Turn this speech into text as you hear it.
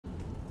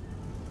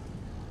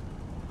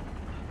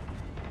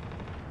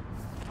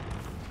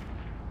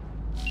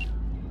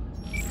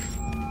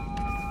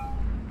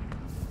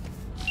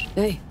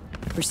Hey,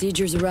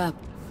 procedure's a wrap.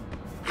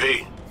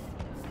 V,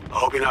 I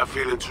hope you're not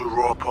feeling too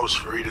raw post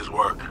Farida's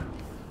work.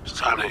 It's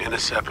time to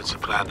intercept and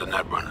supplant the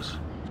netrunners.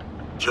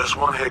 Just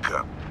one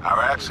hiccup.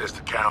 Our access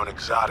to Karen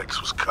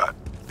Exotics was cut.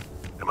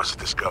 They must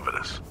have discovered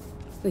us.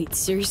 Wait,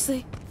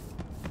 seriously?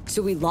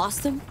 So we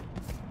lost them?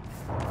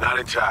 Not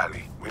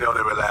entirely. We know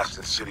they were last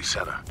in city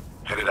center,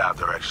 headed our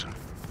direction.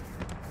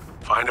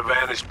 Find a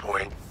vantage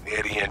point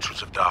near the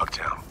entrance of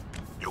Dogtown.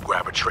 You'll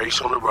grab a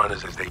trace on the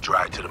runners as they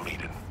drive to the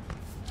meeting.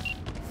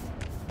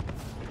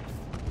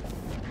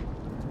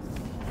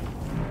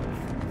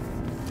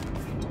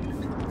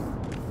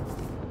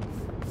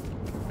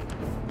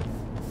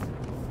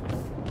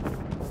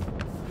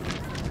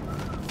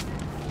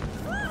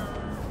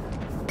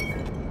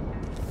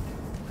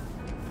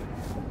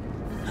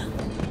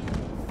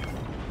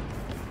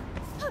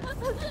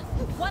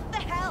 What the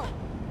hell?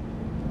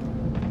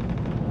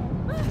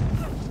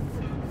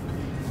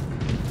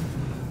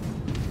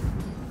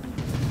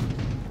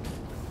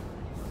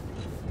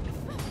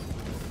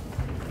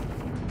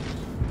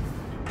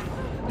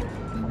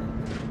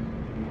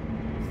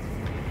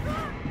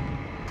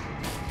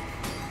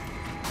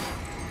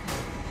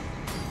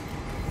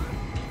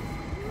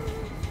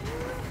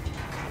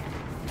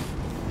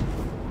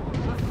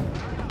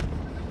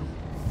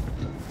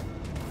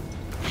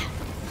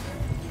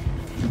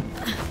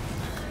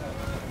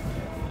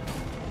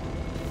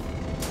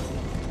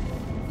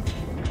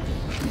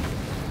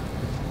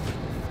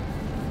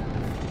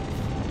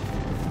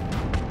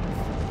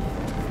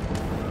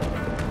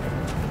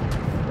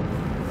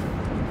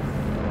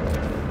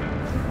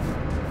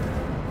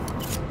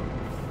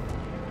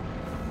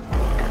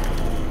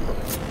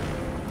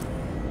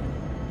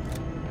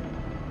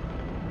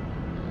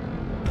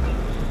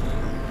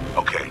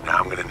 Okay, now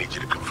I'm gonna need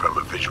you to confirm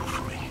a visual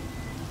for me.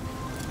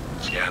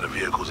 Scan the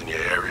vehicles in your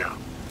area.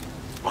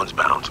 One's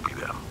bound to be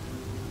them.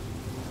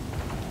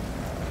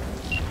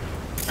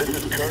 This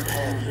is Kurt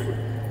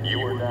Hansen.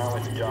 You are now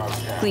in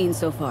Dogtown. Clean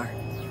so far.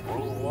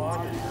 Rule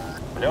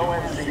 1, no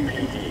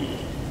MCPD.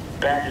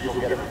 Badges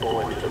will get a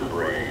bullet to the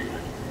brain.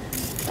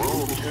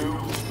 Rule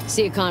 2...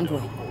 See a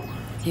convoy.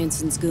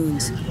 Hansen's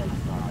goons.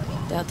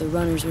 Doubt the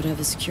runners would have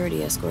a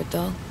security escort,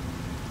 though.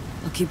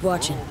 I'll keep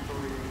watching.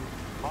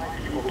 My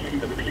people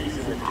keep the peace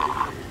in the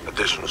city.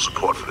 Additional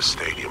support for the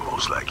stadium,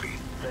 most likely.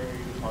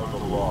 They are the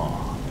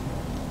law.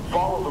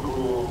 Follow the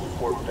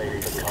rules or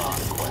face the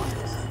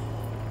consequences.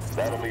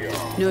 That'll be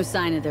all. No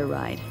sign of their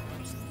ride.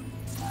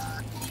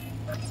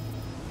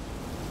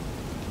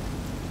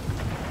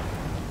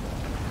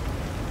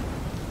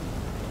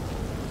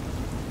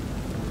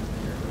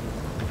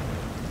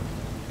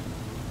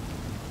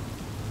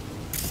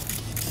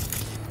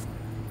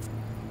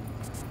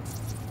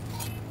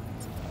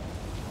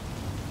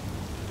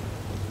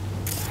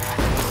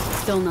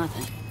 Still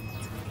nothing.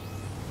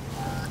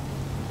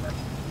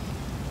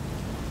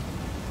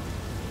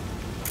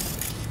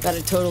 Got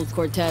a totaled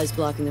Cortez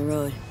blocking the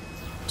road.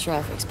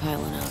 Traffic's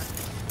piling up.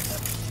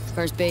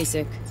 Car's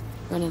basic,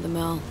 run of the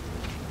mill.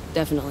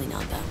 Definitely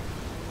not them.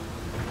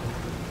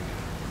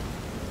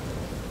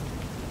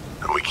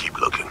 And we keep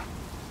looking.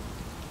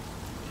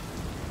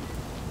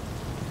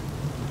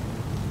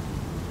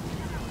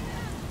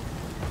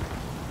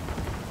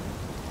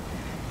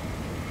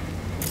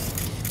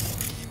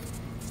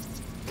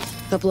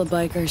 Couple of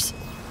bikers.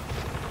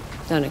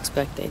 Don't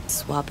expect they'd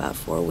swap out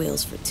 4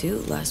 wheels for 2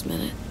 last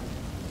minute.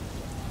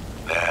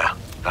 Nah,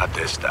 not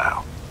this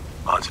style.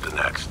 On to the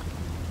next.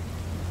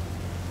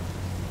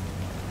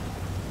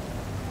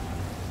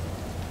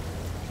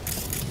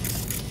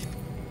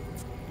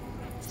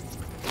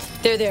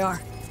 There they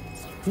are.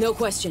 No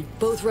question.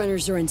 Both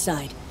runners are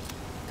inside.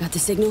 Got the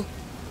signal?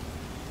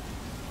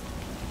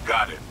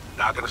 Got it.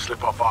 Not gonna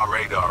slip off our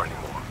radar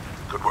anymore.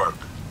 Good work.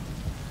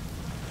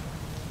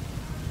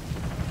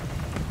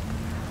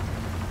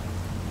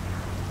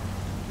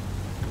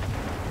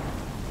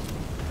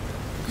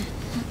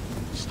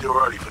 Still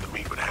early for the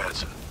meet with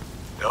Hansen.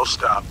 They'll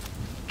stop,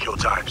 kill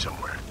time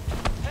somewhere.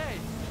 Hey!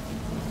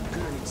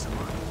 Gonna need some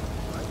money.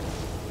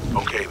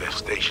 Okay, they're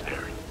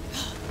stationary.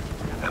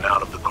 And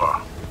out of the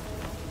car.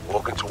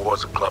 Walking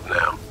towards the club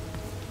now.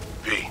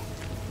 V,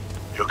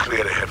 you're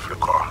clear to head for the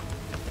car.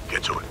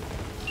 Get to it.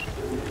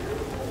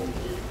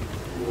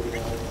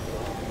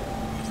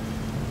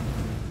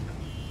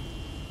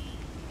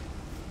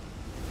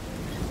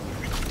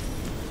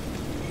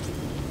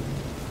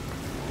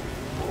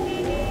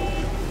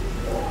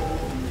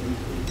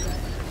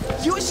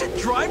 You a shit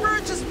driver or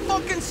just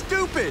fucking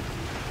stupid?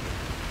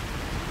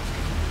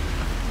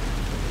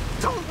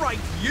 Don't write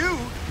you!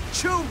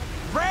 Chew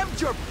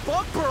rammed your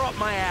bumper up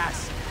my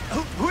ass!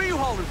 Who are you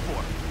hauling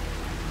for?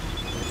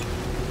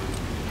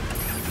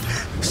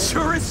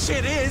 Sure as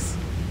shit is!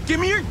 Give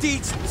me your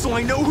deets so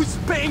I know who's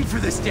paying for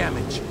this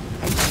damage!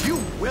 And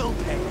you will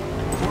pay!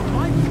 For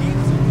my feet.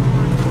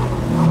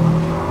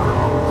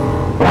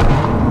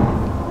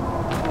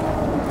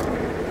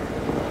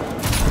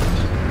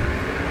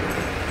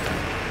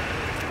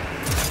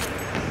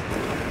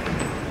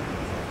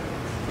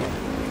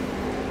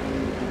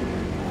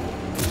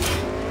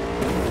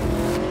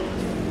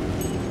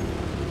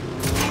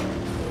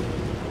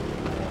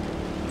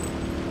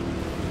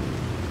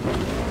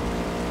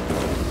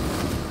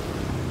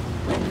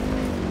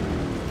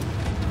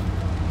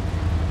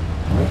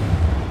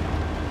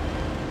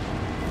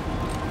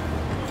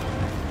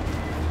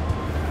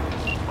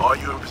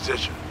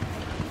 position.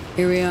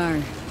 Here we are.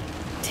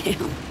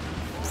 Damn.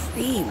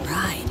 Free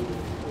ride.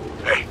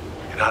 Hey,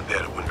 you're not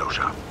there to window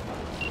shop.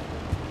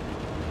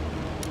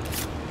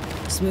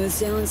 Smooth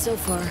sailing so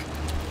far.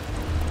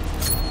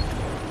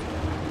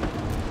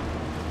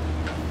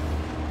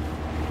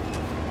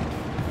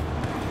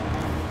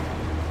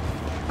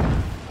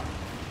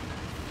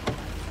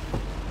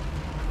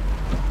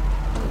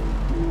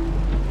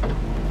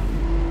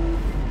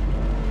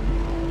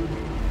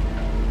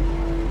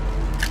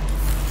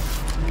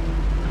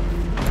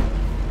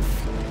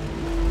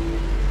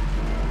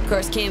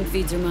 Car's cam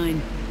feeds are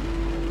mine.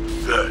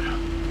 Good.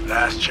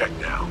 Last check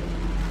now.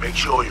 Make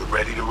sure you're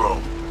ready to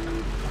roll.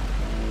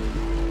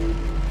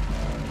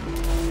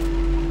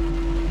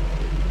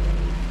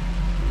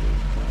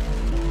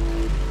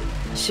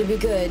 Should be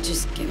good,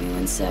 just give me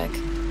 1 sec.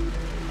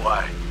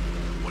 Why?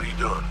 What are you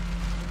doing?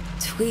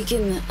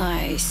 Tweaking the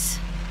ice.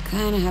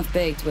 Kinda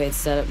half-baked way it's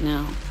set up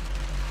now.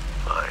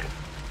 Fine.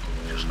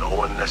 Just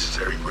no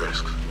unnecessary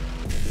risks.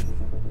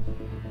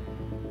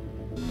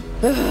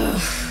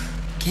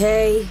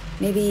 Okay,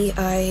 maybe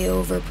I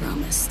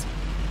overpromised.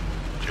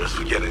 Just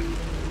forget it.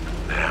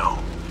 Now,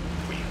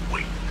 we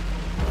wait.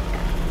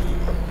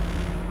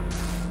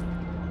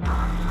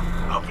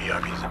 Our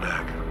VIPs are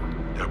back.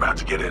 They're about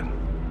to get in.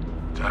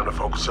 Time to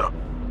focus up.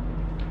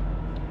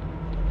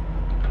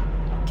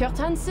 Kurt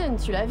Hansen,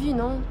 tu l'as vu,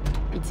 non?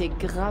 Il était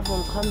grave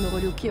en train de me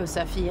relooker au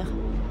saphir.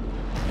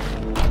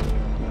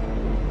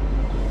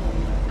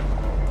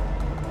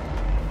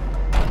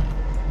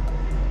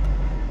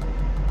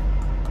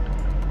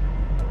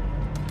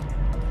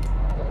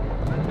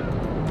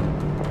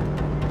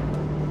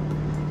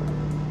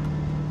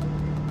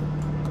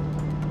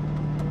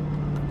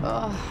 Oh,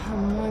 à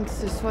moins que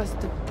ce soit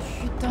cette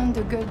putain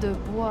de gueule de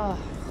bois.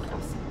 Oh,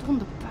 ça tourne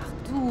de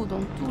partout, dans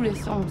tous les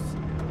sens.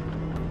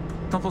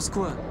 T'en penses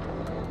quoi?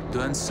 De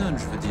Hansen,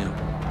 je veux dire.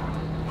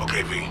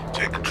 Okay, V,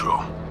 take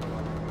control.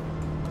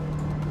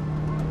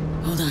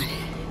 Hold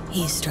on.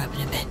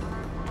 Eavesdropping a bit.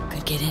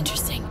 Could get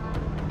interesting.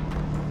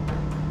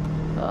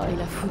 Oh, il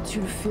a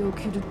foutu le feu au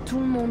cul de tout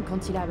le monde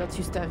quand il a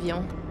abattu cet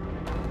avion.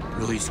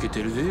 Le risque est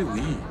élevé,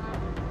 oui.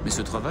 Mais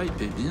ce travail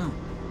paie bien.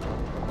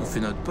 On fait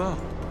notre part.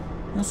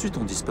 Ensuite,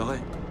 on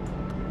disparaît.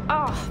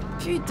 Oh,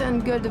 putain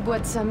de gueule de bois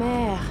de sa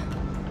mère.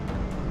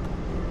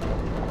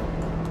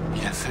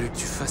 Il a fallu que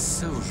tu fasses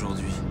ça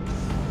aujourd'hui.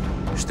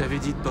 Je t'avais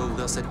dit de pas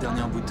ouvrir cette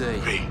dernière bouteille.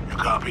 V, you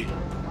copy?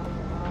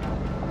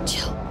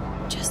 Chill.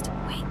 Just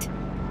wait.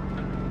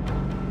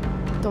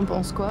 T'en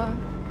penses quoi?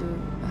 De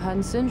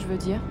Hansen, je veux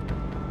dire.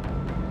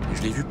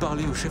 Je l'ai vu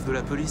parler au chef de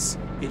la police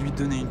et lui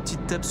donner une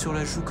petite tape sur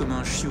la joue comme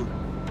un chiot.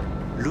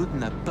 L'autre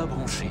n'a pas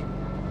branché.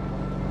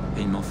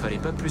 Et il m'en fallait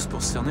pas plus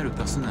pour cerner le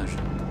personnage.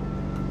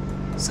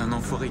 C'est un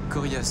enfoiré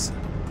coriace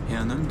et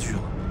un homme dur.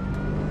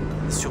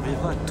 Il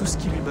survivra à tout ce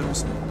qui lui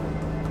balance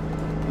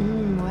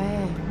nous.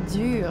 Ouais,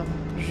 dur.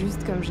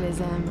 Juste comme je les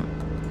aime.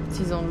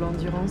 Ils ont de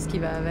l'endurance qui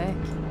va avec.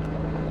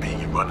 V,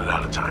 you're running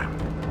out of time.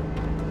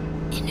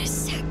 In a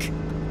sec.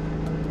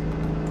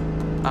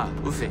 Ah,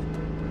 au fait,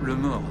 le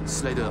mort,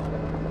 Slider.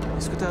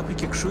 Est-ce que t'as appris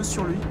quelque chose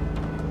sur lui?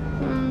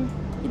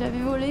 Il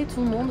avait volé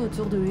tout le monde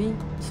autour de lui.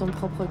 Son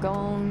propre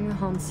gang,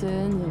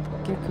 Hansen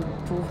et quelques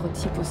pauvres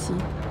types aussi.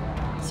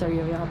 Ça lui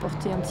avait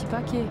rapporté un petit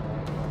paquet.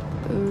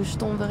 Je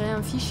t'enverrai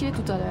un fichier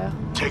tout à l'heure.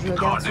 Je le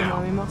garde sur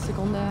ma mémoire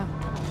secondaire.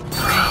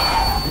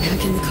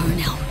 Back in the car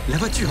now. La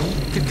voiture!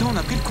 Quelqu'un en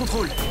a pris le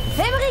contrôle!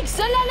 Emmerich,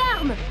 sonne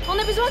l'alarme! On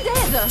a besoin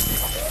d'aide!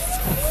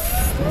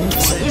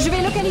 Je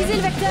vais localiser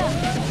le vecteur.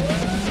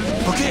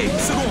 Ok,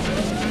 c'est bon!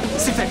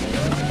 C'est fait!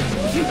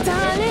 Putain,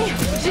 allez!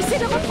 J'essaie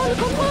de reprendre le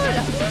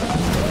contrôle!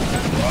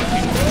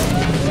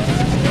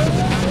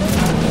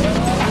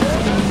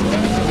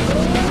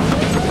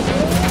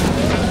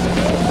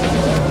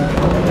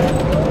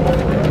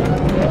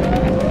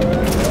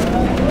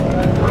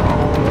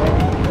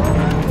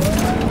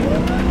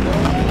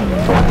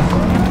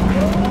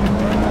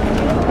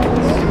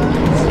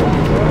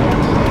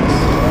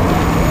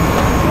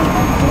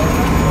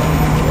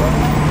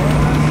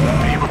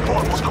 V,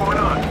 report, what's going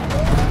on?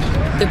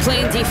 They're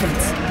playing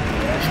defense.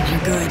 And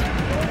they're good.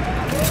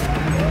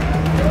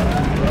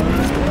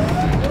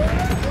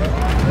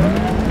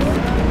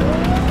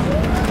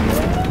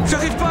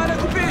 J'arrive pas à la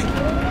couper!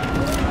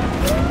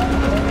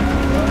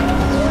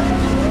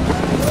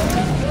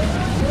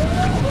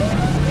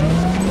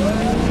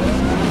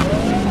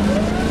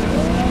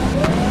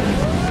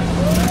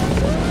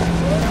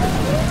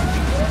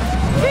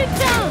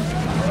 Putain!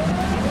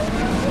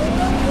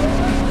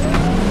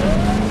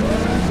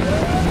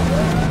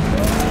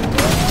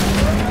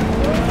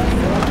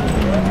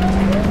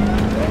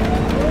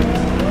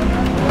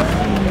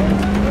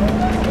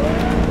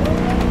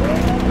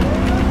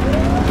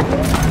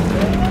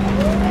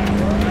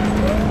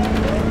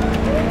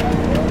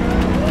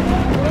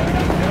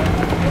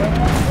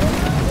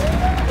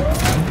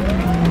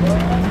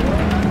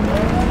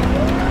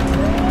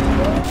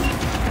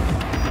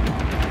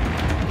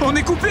 On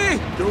est coupé!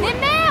 Mais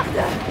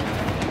merde!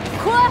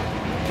 Quoi?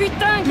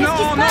 Putain, qu'est-ce qui se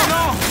Non, non, passe?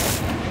 non!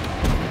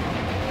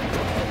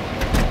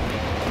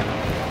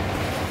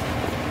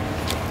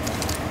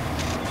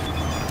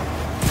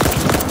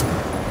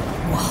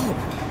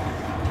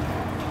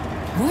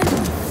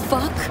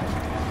 fuck?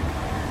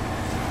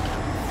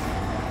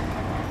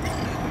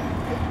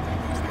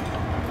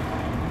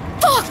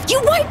 Fuck! You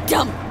wiped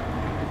them!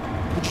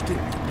 What you think?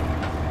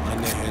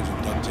 Line their hands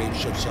with duct tape,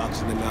 shove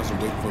socks in their mouths,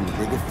 and wait for them to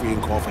wriggle free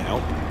and call for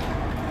help?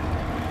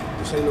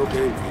 This ain't no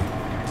game,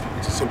 V.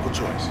 It's a simple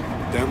choice.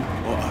 Them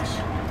or us.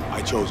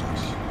 I chose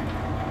us.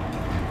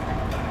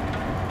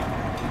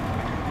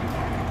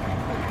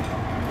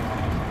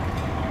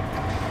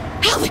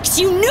 Alex,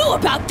 you knew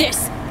about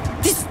this!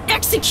 This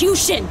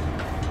execution!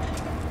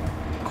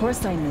 Of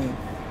course I knew.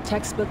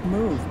 Textbook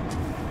move.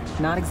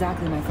 Not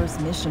exactly my first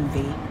mission,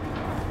 V.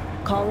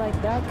 Call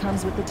like that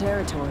comes with the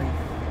territory.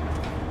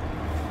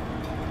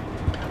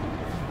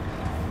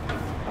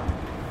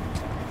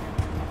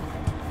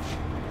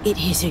 It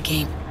is a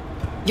game.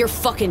 Your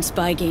fucking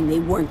spy game they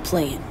weren't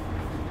playing.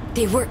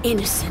 They were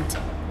innocent.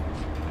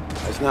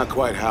 That's not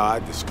quite how I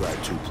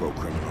describe two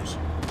pro-criminals.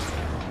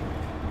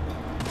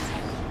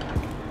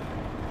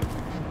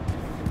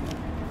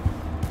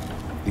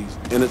 These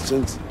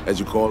innocents, as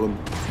you call them,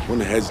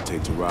 wouldn't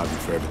hesitate to rob you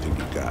for everything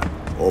you got,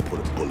 or put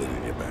a bullet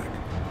in your back.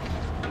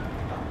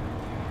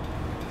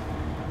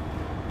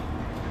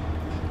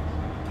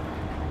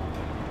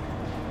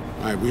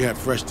 All right, we have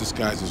fresh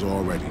disguises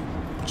already.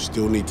 But you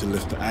still need to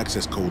lift the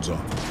access codes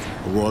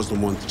off. Aurora's the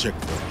one to check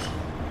those.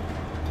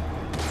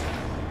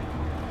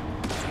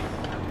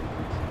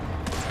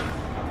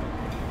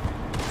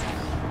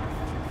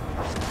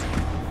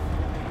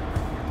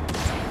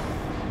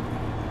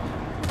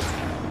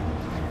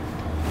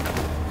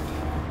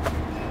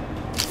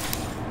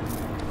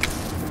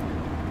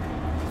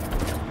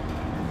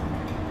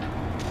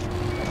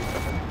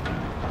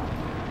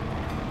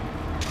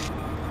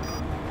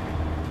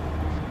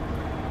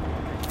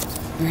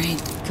 All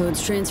right,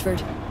 code's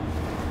transferred.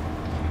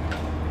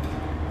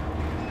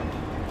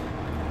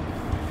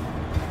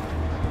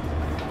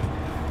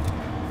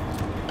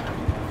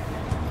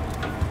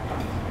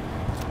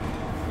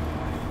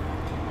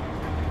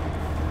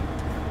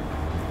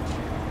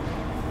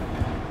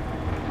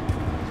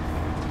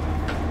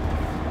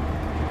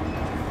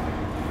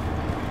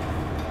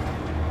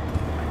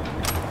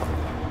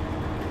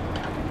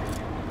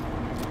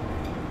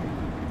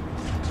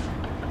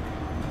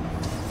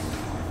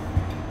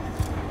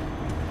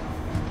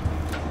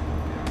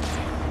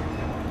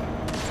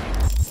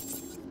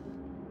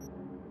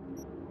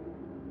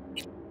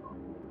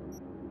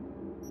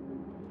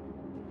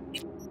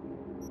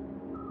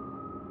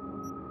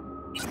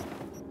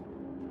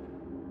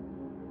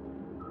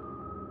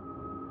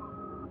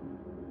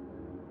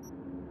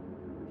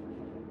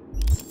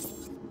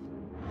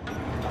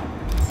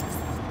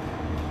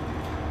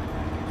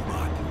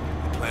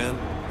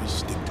 We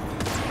stick to it.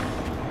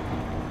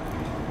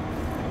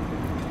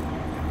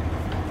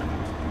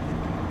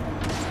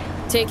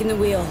 Taking the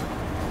wheel.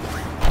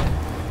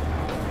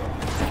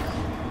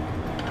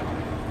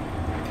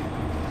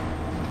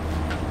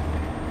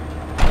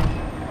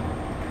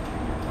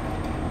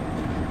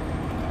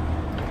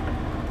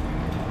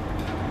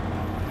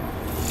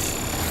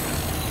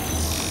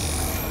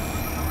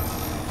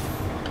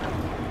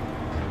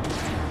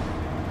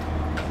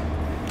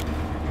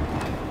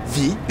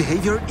 V,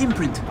 behavior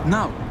imprint,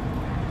 now!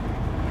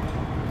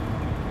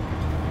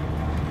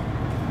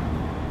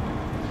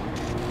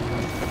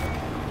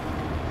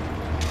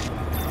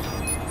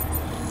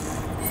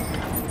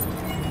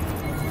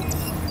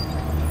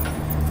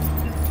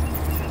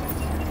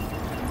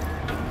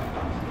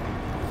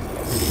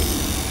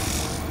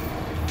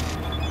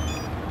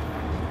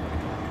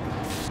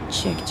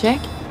 Check, check.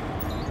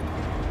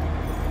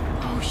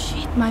 Oh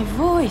shit, my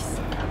voice!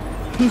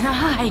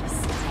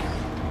 Nice!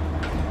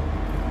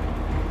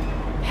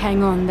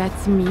 Hang on,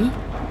 that's me?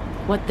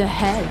 What the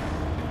hell?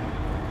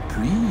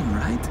 Dream,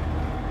 right?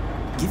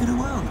 Give it a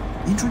whirl.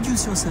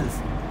 Introduce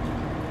yourself.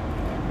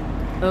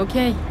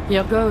 Okay,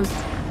 here goes.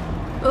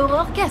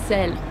 Aurore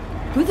Cassel.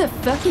 Who the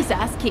fuck is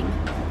asking?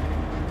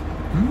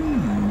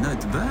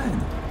 Not bad.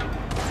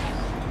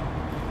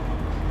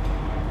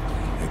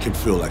 It can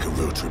feel like a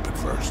real trip at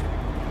first,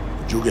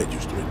 but you'll get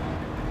used to it.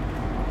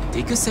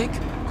 Take a sec,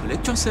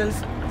 collect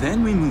yourself,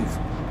 then we move.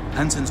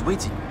 Hanson's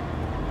waiting.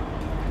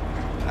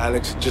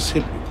 Alex, just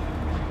hit me.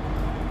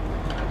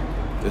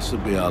 This will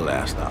be our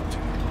last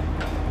outing.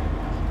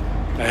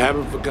 I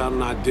haven't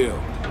forgotten our deal.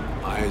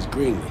 Myers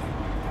Greenland.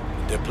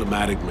 A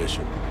diplomatic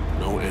mission.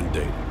 No end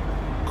date.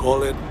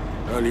 Call it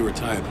early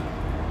retirement.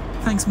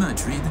 Thanks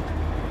much, Reed.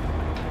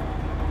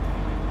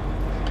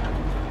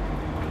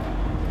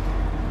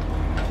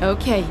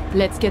 Okay,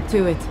 let's get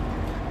to it.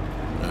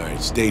 All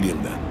right,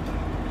 stadium then.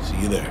 See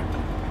you there.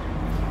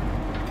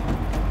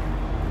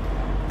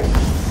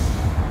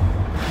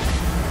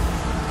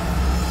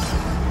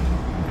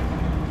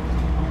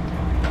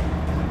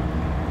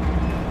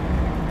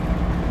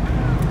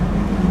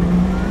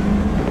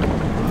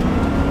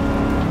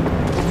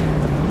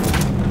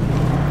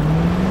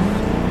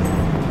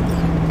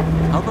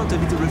 How about a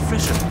little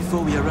refresher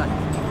before we arrive?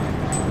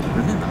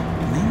 Remember,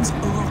 name's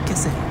Aurore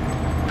Cassel.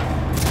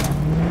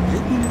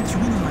 Let me let you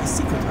in on my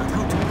secret about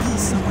how to be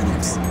someone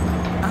else.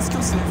 Ask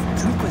yourself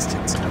 3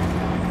 questions.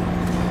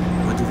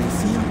 What do they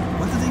feel?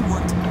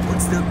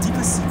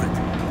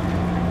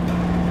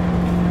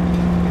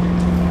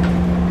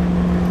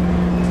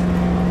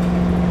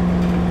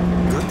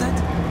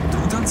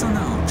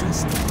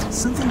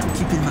 something to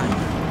keep in mind.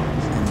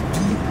 And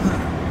be her.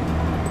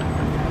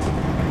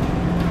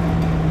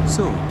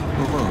 So,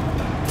 Aurore,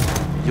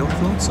 your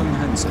thoughts on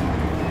Hansen?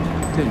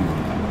 Tell me.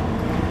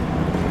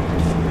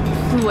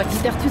 What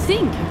is there to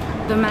think?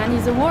 The man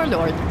is a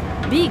warlord.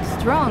 Big,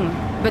 strong,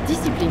 but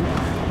disciplined.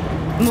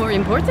 More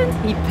important,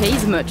 he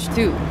pays much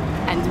too.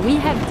 And we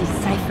have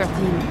deciphered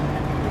him.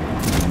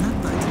 Not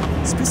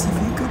bad.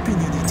 Specific,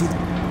 opinionated,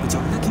 but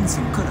you're lacking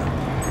some color.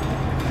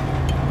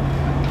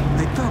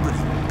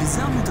 Hyperbole,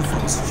 bizarre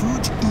metaphors,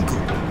 huge ego,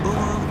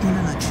 Aurore in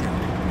a nutshell.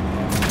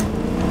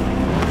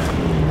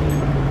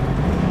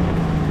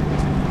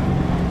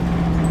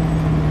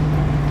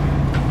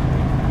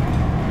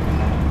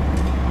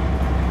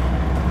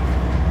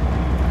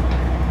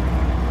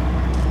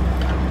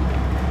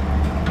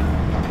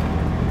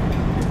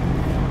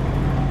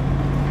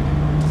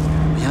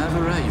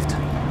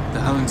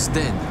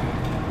 Dead.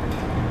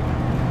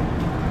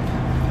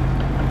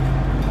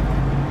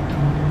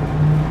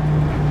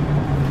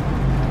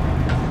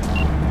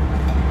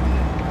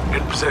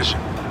 In position.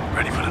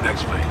 Ready for the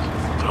next phase.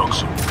 Talk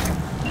soon.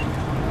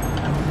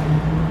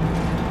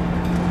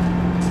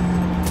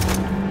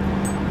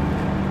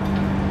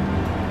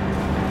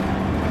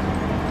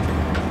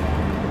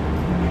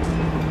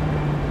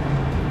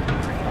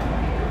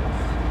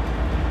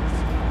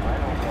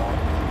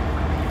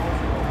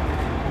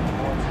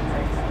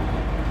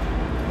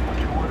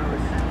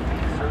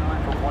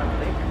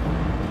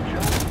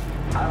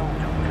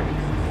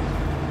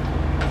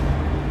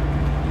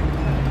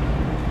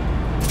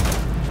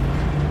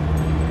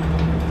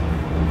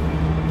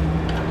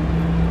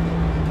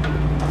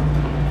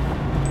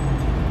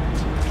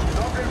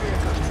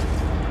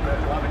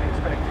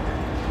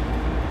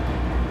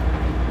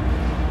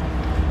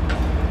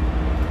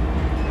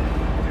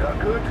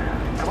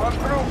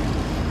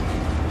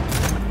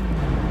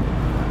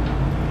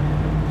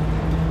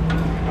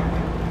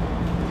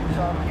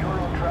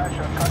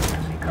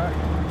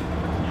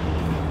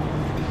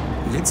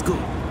 Let's go.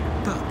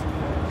 Park.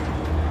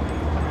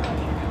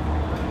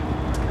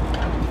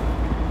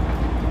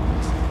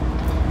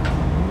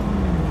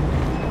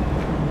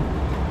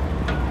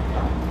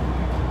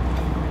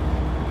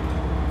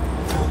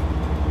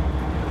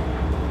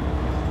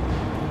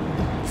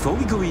 Before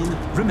we go in,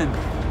 remember,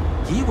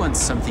 he wants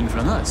something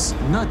from us,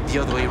 not the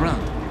other way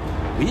around.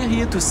 We're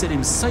here to sell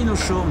him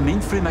Sino-Shore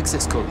mainframe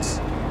access codes.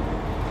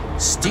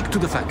 Stick to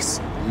the facts.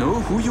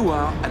 Know who you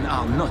are and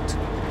are not.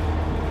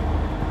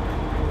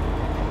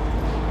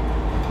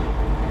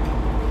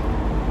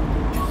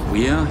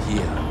 We are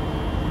here.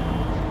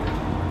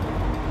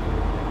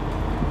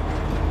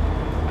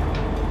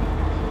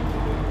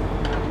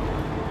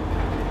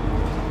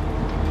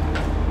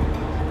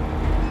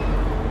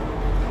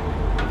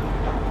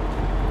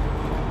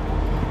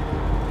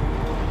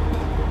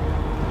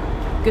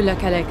 Good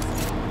luck, Alex.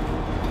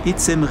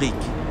 It's Emmerich.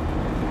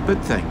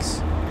 But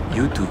thanks.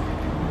 You too.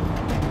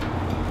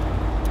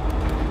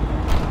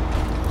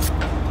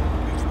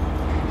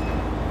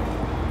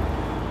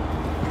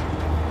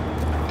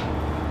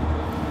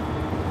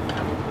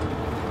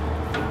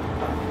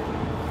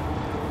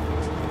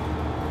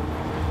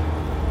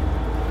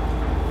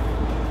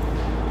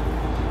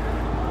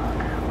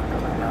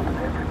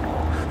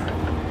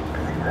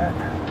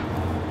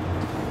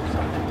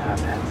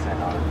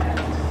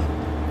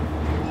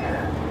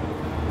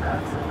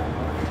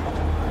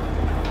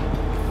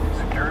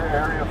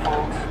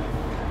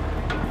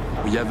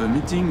 We have a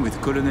meeting with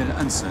Colonel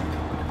Hansen.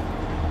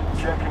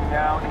 Checking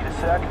now, need a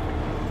sec?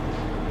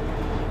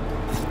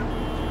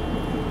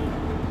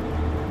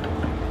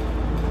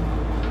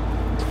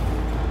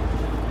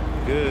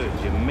 Good,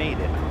 you made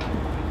it.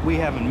 We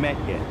haven't met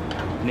yet.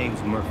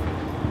 Name's Murphy.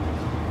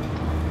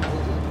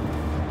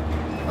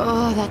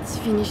 Oh, let's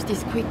finish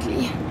this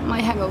quickly.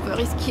 My hangover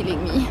is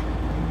killing me.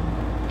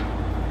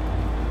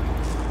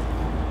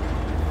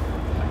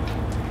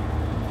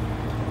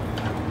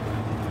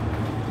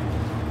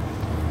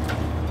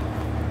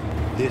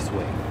 This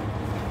way.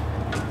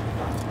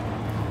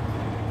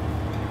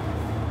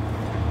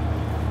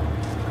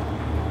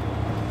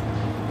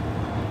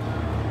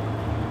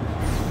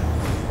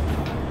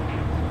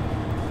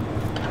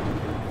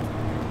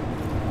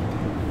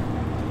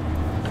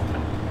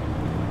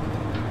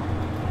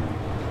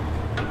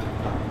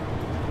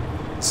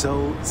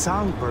 So,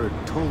 Songbird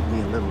told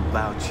me a little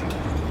about you.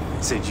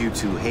 Said you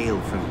two hail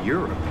from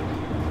Europe.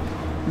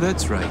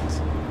 That's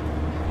right.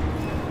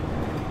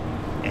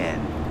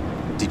 And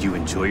did you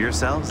enjoy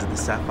yourselves at the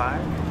Sapphire?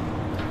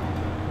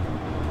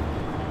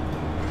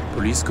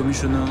 Police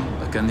commissioner,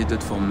 a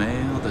candidate for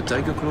mayor, the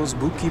Tiger Claw's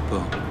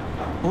bookkeeper.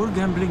 All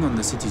gambling on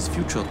the city's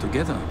future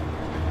together.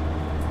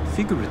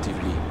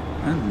 Figuratively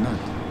and not.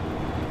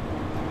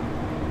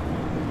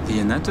 The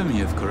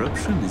anatomy of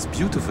corruption is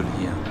beautiful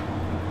here.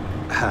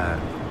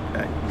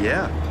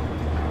 Yeah.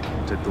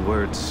 Took the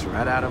words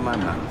right out of my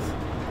mouth.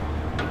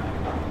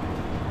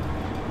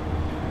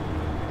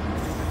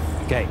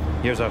 Okay,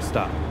 here's our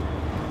stop.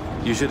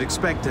 You should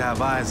expect to have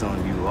eyes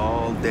on you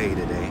all day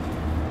today.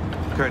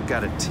 Kurt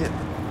got a tip.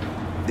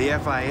 The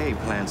FIA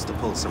plans to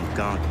pull some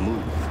gonk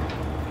move.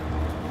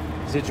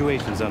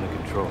 Situation's under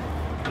control.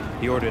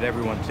 He ordered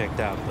everyone checked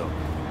out, though.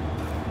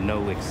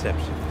 No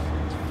exceptions.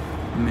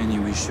 Many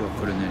wish your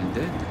colonel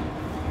dead.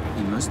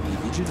 He must be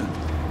vigilant.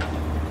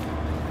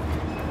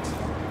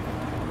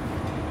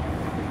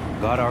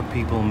 Got our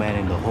people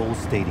manning the whole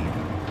stadium.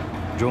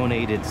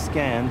 Drone-aided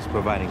scans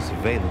providing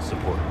surveillance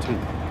support, too.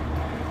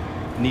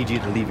 Need you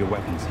to leave your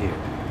weapons here.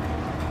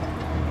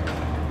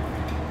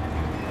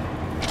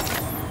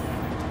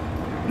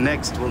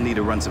 Next, we'll need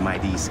to run some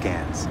ID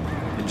scans.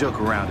 To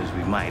joke around as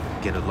we might,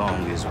 get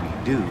along as we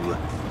do,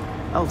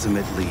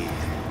 ultimately,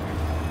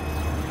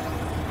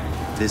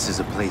 this is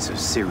a place of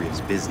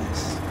serious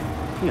business.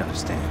 You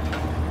understand?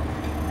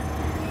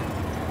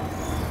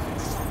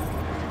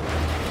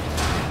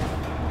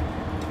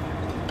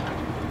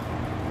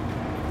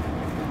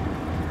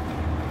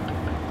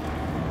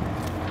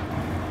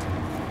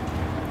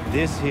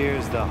 This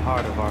here's the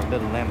heart of our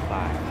little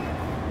empire.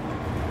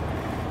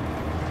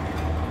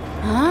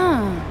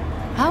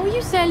 Ah, how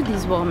you sell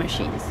these war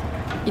machines?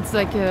 It's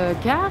like a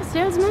car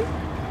salesman?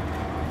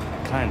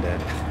 Kinda,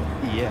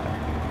 yeah.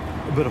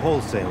 But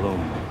wholesale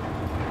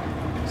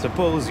only.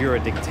 Suppose you're a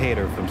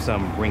dictator from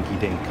some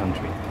rinky-dink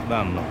country. I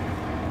don't know.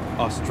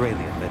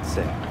 Australia, let's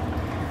say.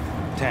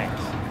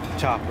 Tanks,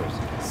 choppers,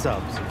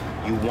 subs.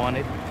 You want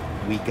it,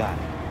 we got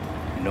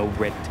it. No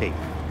red tape.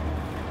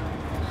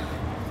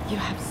 You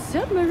have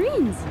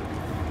submarines?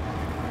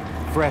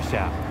 Fresh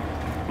out,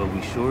 but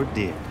we sure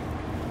did.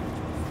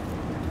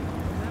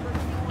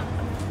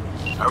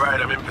 All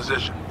right, I'm in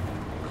position.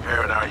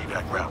 Preparing our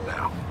evac route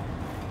now.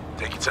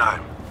 Take your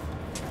time.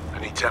 I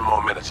need 10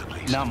 more minutes at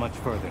least. Not much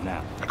further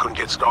now. I couldn't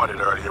get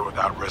started earlier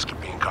without risk of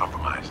being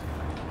compromised.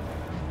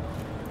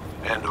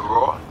 And the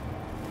raw?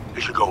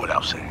 It should go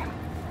without saying.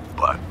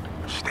 But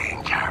stay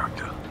in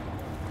character.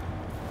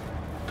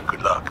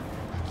 Good luck.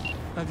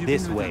 Have you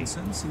This been with way.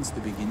 Hansen since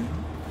the beginning?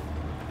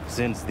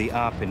 Since the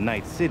op in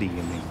Night City,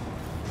 you mean?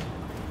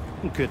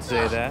 You could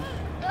say that,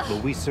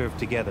 but we served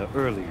together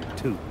earlier,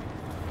 too.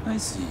 I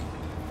see.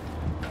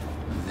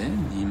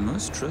 Then he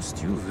must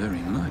trust you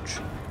very much.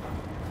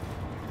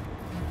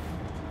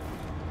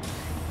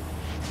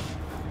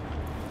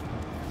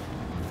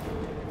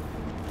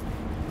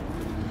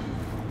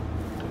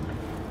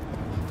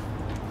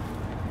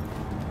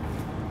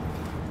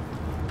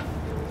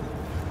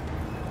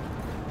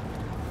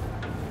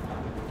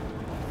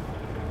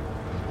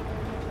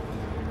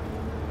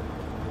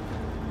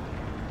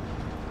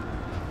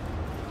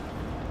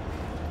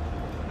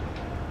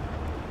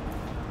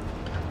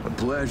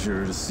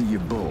 Pleasure to see you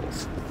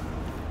both.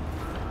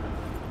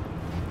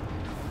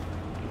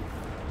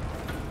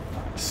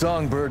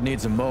 Songbird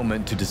needs a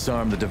moment to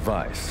disarm the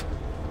device.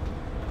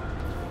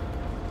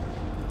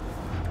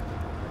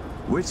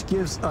 Which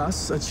gives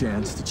us a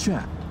chance to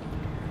chat.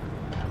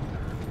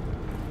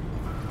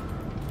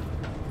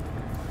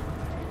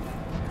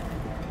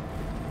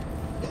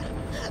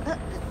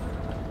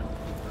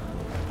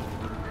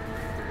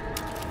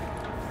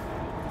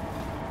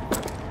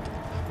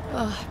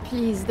 Oh,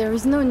 please, there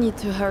is no need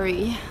to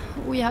hurry.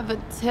 We have a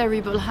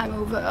terrible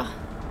hangover.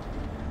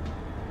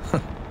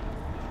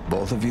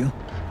 Both of you?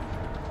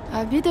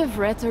 A bit of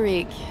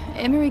rhetoric.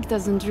 Emmerich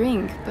doesn't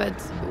drink, but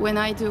when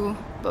I do,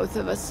 both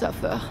of us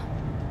suffer.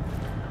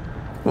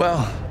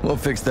 Well, we'll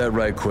fix that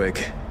right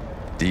quick.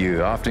 Do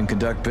you often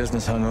conduct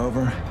business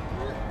hungover?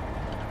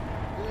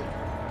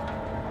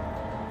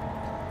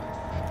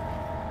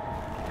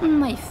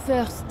 My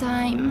first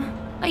time.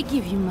 I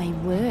give you my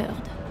word.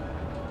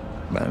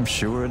 I'm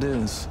sure it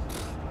is.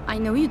 I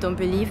know you don't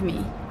believe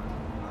me.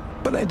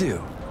 But I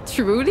do.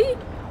 Truly?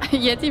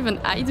 Yet even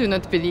I do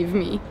not believe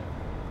me.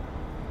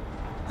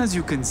 As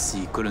you can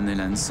see, Colonel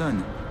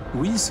Hansen,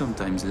 we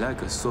sometimes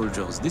lack a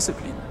soldier's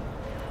discipline.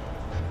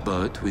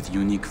 But with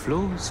unique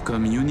flaws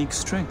come unique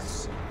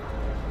strengths.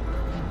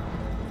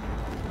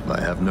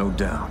 I have no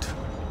doubt.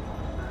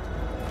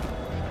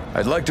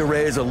 I'd like to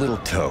raise a little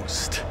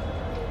toast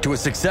to a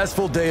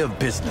successful day of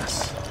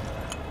business.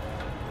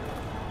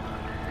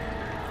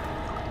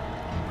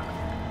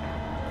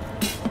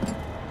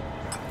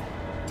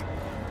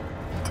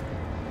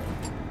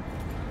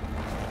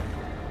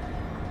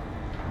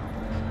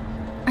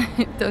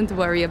 Don't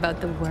worry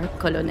about the work,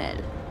 Colonel.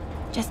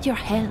 Just your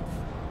health.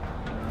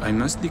 I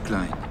must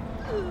decline.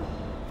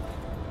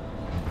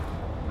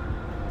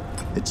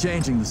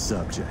 Changing the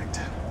subject.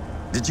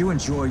 Did you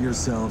enjoy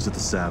yourselves at the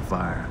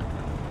Sapphire?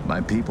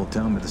 My people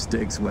tell me the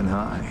stakes went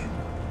high.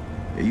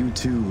 You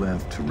two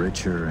left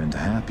richer and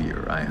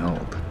happier, I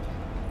hope.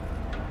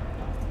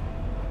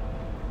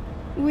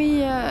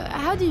 We,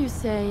 how do you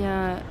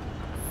say,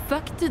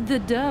 fucked the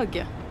dog?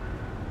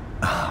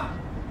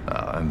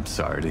 I'm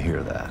sorry to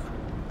hear that.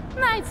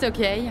 Nah, it's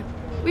okay.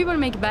 We will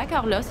make back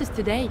our losses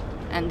today,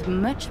 and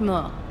much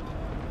more.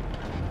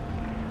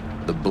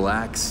 The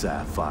Black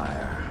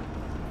Sapphire.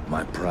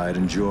 My pride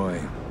and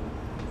joy.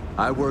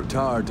 I worked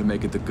hard to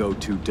make it the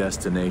go-to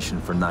destination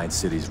for Night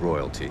City's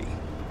royalty.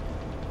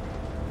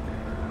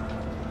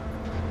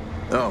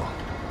 Oh,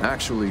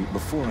 actually,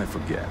 before I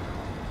forget,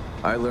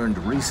 I learned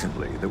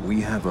recently that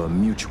we have a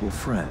mutual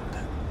friend.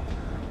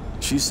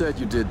 She said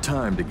you did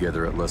time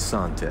together at La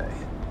Sante.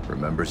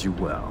 Remembers you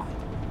well.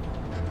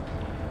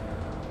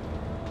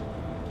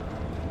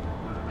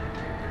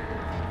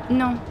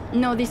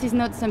 No, this is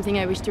not something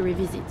I wish to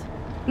revisit.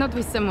 Not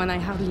with someone I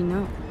hardly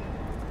know.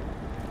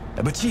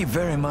 But she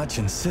very much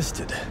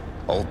insisted.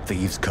 Old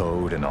Thieves'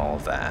 Code and all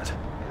that.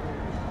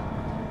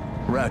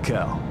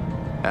 Raquel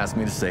asked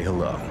me to say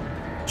hello.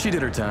 She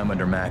did her time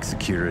under max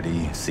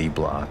security, C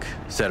block.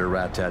 Said her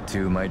rat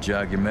tattoo might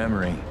jog your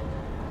memory.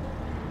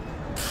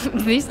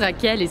 This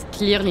Raquel is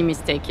clearly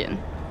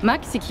mistaken.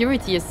 Max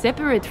security is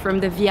separate from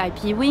the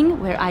VIP wing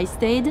where I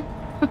stayed.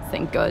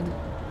 Thank God.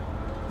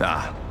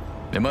 Ah,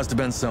 it must have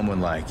been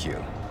someone like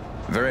you.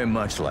 Very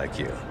much like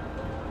you.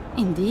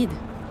 Indeed.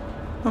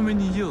 How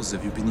many years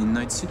have you been in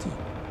Night City?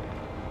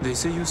 They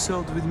say you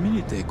served with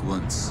Militech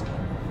once.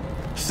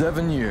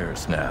 7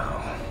 years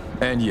now.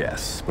 And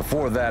yes,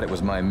 before that it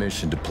was my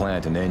mission to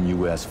plant an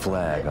NUS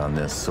flag on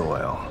this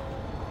soil.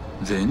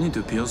 Then it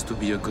appears to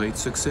be a great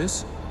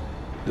success.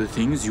 The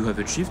things you have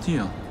achieved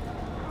here.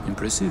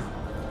 Impressive.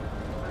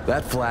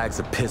 That flag's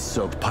a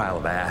piss-soaked pile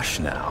of ash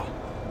now.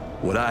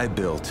 What I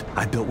built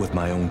with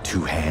my own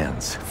 2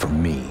 hands, for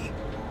me.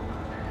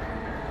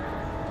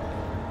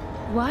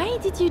 Why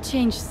did you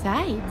change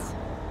sides?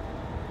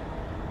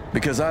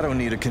 Because I don't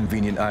need a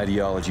convenient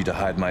ideology to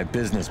hide my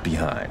business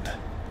behind.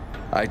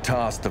 I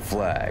tossed the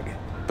flag,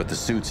 but the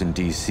suits in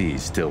DC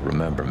still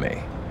remember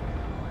me.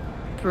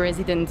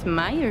 President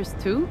Myers,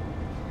 too?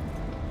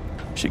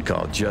 She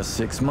called just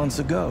 6 months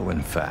ago,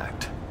 in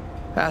fact.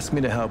 Asked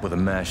me to help with a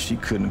mess she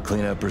couldn't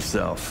clean up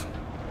herself.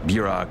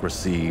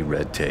 Bureaucracy,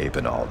 red tape,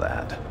 and all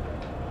that.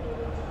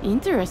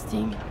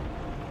 Interesting.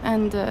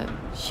 And,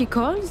 she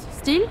calls,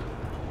 still?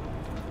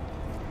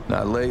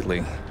 Not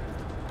lately.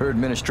 Her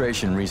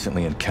administration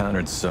recently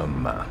encountered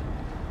some,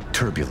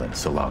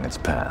 turbulence along its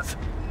path.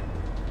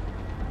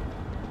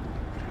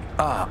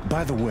 Ah,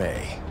 by the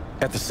way,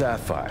 at the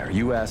Sapphire,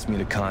 you asked me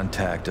to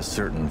contact a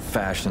certain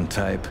fashion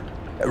type.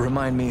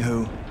 Remind me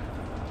who?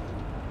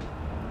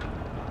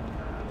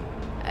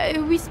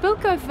 We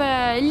spoke of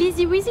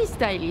Lizzie Weezy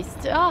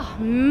stylist. Oh,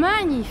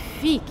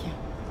 magnifique.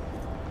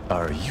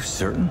 Are you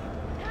certain?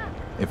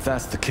 If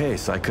that's the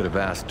case, I could have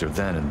asked her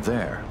then and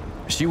there.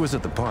 She was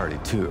at the party,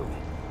 too.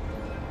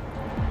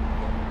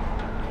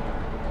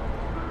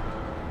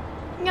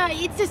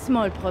 It's a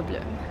small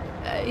problem.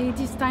 It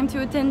is time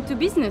to attend to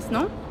business,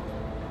 no?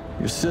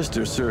 Your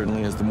sister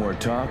certainly is the more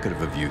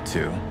talkative of you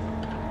two.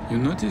 You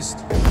noticed?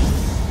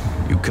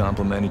 You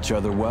complement each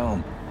other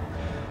well.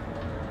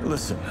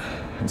 Listen,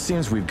 it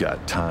seems we've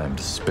got time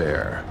to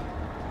spare.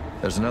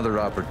 There's another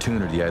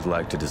opportunity I'd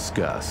like to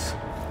discuss.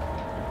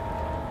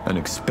 An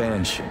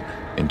expansion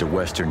into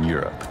Western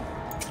Europe.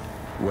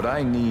 What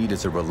I need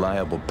is a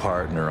reliable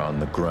partner on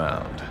the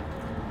ground.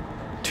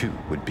 2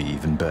 would be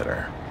even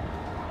better.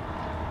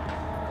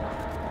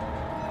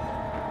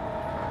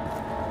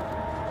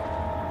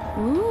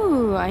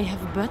 Ooh, I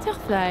have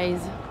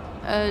butterflies.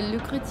 A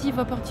lucrative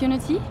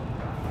opportunity?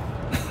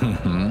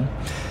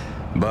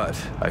 But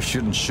I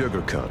shouldn't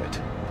sugarcoat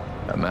it.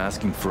 I'm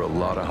asking for a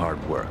lot of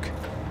hard work.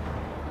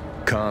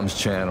 Comms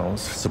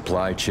channels,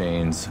 supply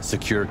chains,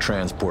 secure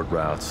transport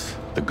routes,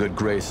 the good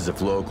graces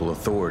of local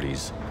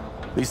authorities.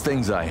 These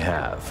things I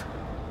have.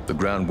 The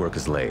groundwork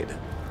is laid.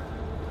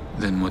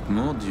 Then what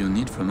more do you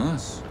need from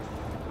us?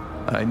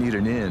 I need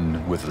an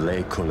in with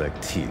Les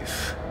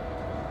Collectifs.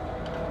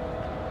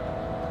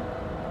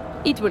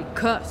 It will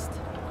cost.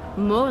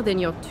 More than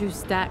your 2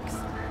 stacks.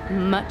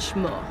 Much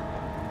more.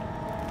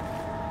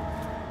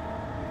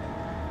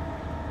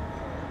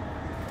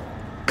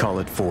 Call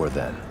it 4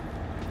 then.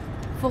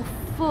 For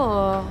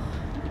 4...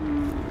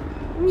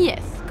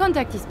 yes,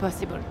 contact is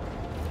possible.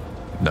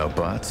 No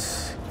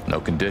buts? No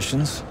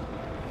conditions?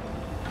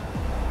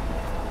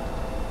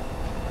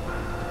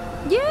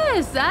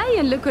 Yes, I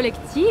and Le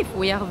Collectif,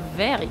 we are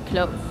very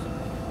close.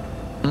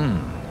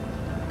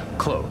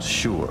 Close,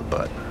 sure,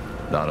 but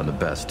not on the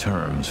best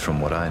terms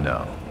from what I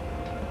know.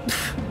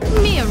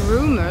 Mere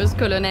rumors,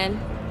 Colonel.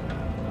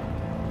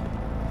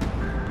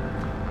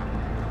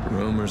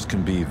 Rumors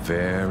can be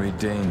very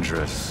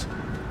dangerous,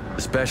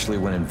 especially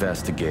when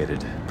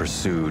investigated,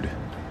 pursued,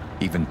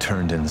 even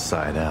turned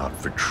inside out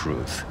for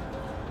truth.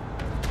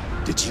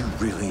 Did you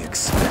really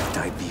expect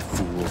I'd be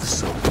fooled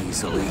so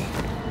easily?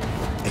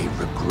 A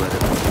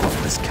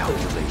regrettable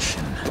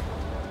miscalculation.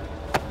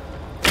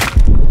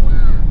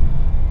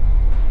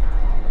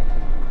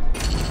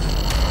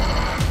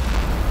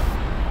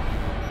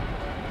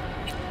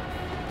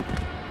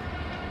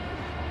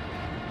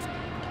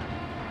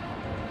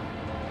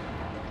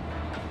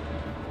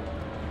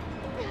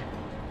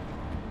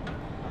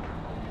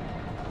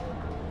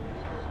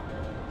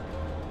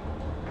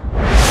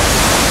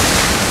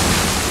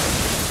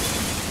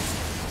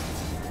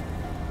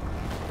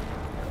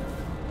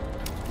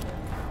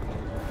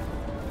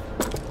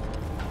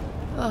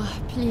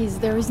 Oh, please,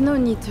 there is no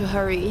need to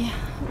hurry.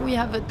 We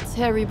have a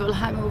terrible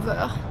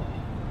hangover.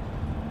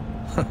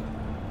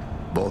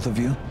 Both of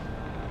you?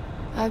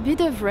 A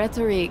bit of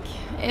rhetoric.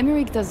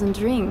 Emmerich doesn't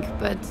drink,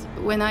 but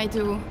when I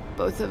do,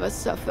 both of us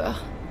suffer.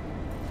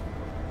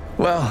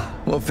 Well,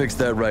 we'll fix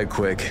that right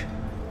quick.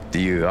 Do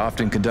you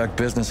often conduct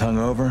business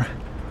hungover?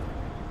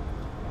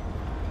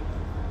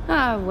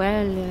 Ah,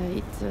 well,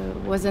 it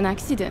was an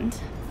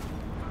accident.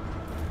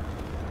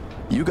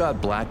 You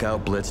got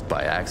blackout blitzed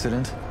by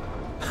accident?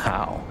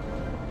 How?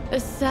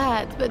 A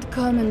sad but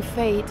common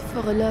fate for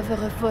a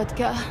lover of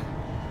vodka.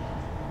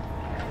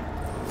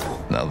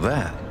 Now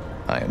that,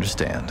 I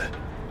understand.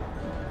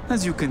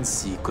 As you can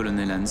see,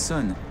 Colonel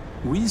Hanson,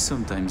 we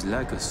sometimes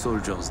lack a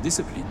soldier's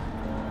discipline.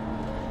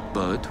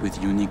 But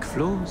with unique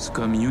flaws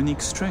come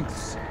unique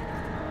strengths.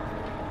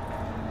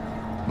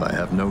 I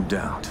have no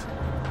doubt.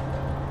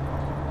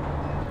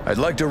 I'd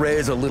like to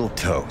raise a little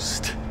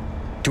toast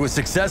to a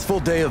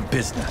successful day of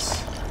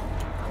business.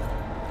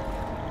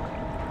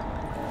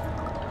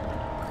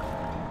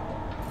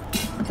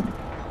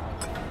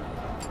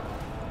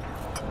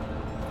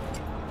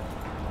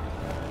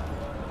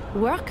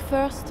 Work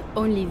first,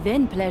 only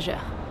then pleasure.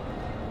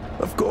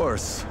 Of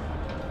course.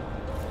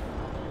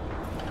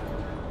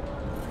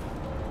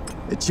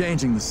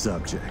 Changing the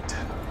subject.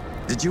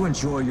 Did you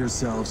enjoy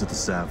yourselves at the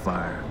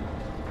Sapphire?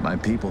 My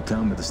people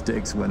tell me the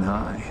stakes went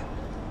high.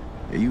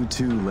 You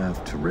two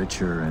left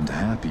richer and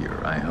happier,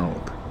 I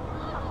hope.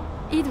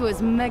 It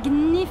was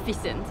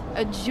magnificent.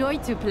 A joy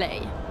to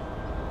play.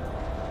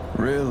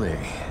 Really?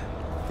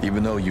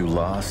 Even though you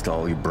lost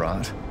all you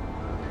brought?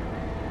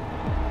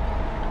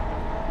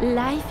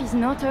 Life is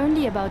not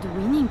only about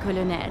winning,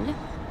 Colonel.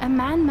 A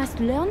man must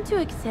learn to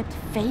accept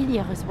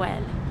failure as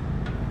well.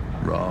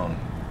 Wrong.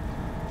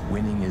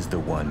 Winning is the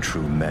one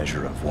true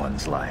measure of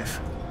one's life.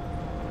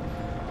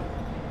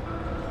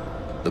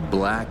 The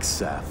Black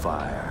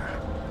Sapphire.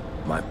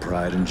 My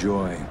pride and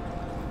joy.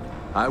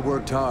 I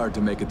worked hard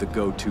to make it the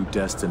go-to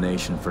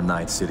destination for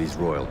Night City's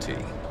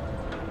royalty.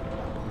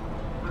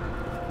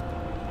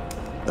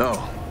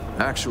 Oh,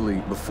 actually,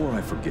 before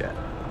I forget,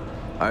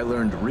 I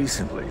learned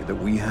recently that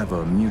we have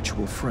a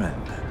mutual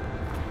friend.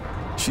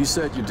 She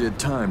said you did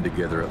time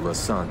together at La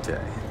Sante.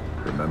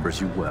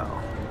 Remembers you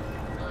well.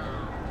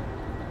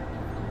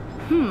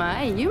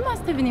 My, you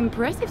must have an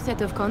impressive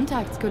set of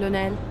contacts,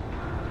 Colonel.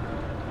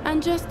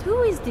 And just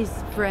who is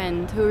this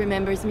friend who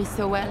remembers me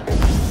so well?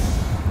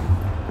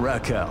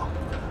 Raquel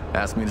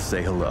asked me to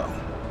say hello.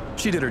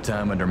 She did her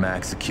time under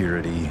max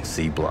security,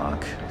 C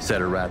block.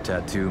 Said her rat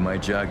tattoo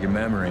might jog your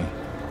memory.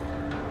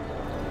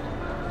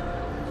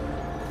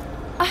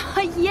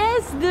 Ah,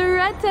 yes, the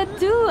rat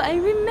tattoo, I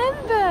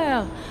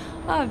remember!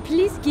 Ah,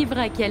 please give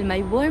Raquel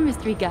my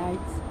warmest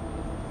regards.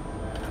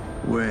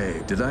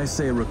 Wait, did I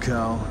say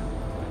Raquel?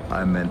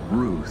 I meant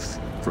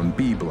Ruth from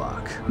B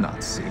block,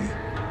 not C.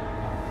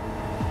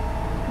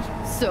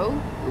 So,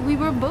 we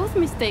were both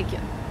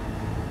mistaken.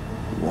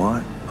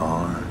 What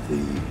are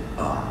the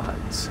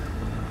odds?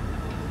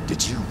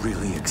 Did you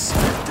really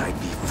expect I'd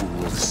be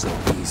fooled so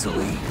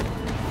easily?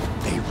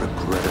 A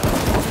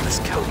regrettable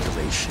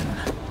miscalculation.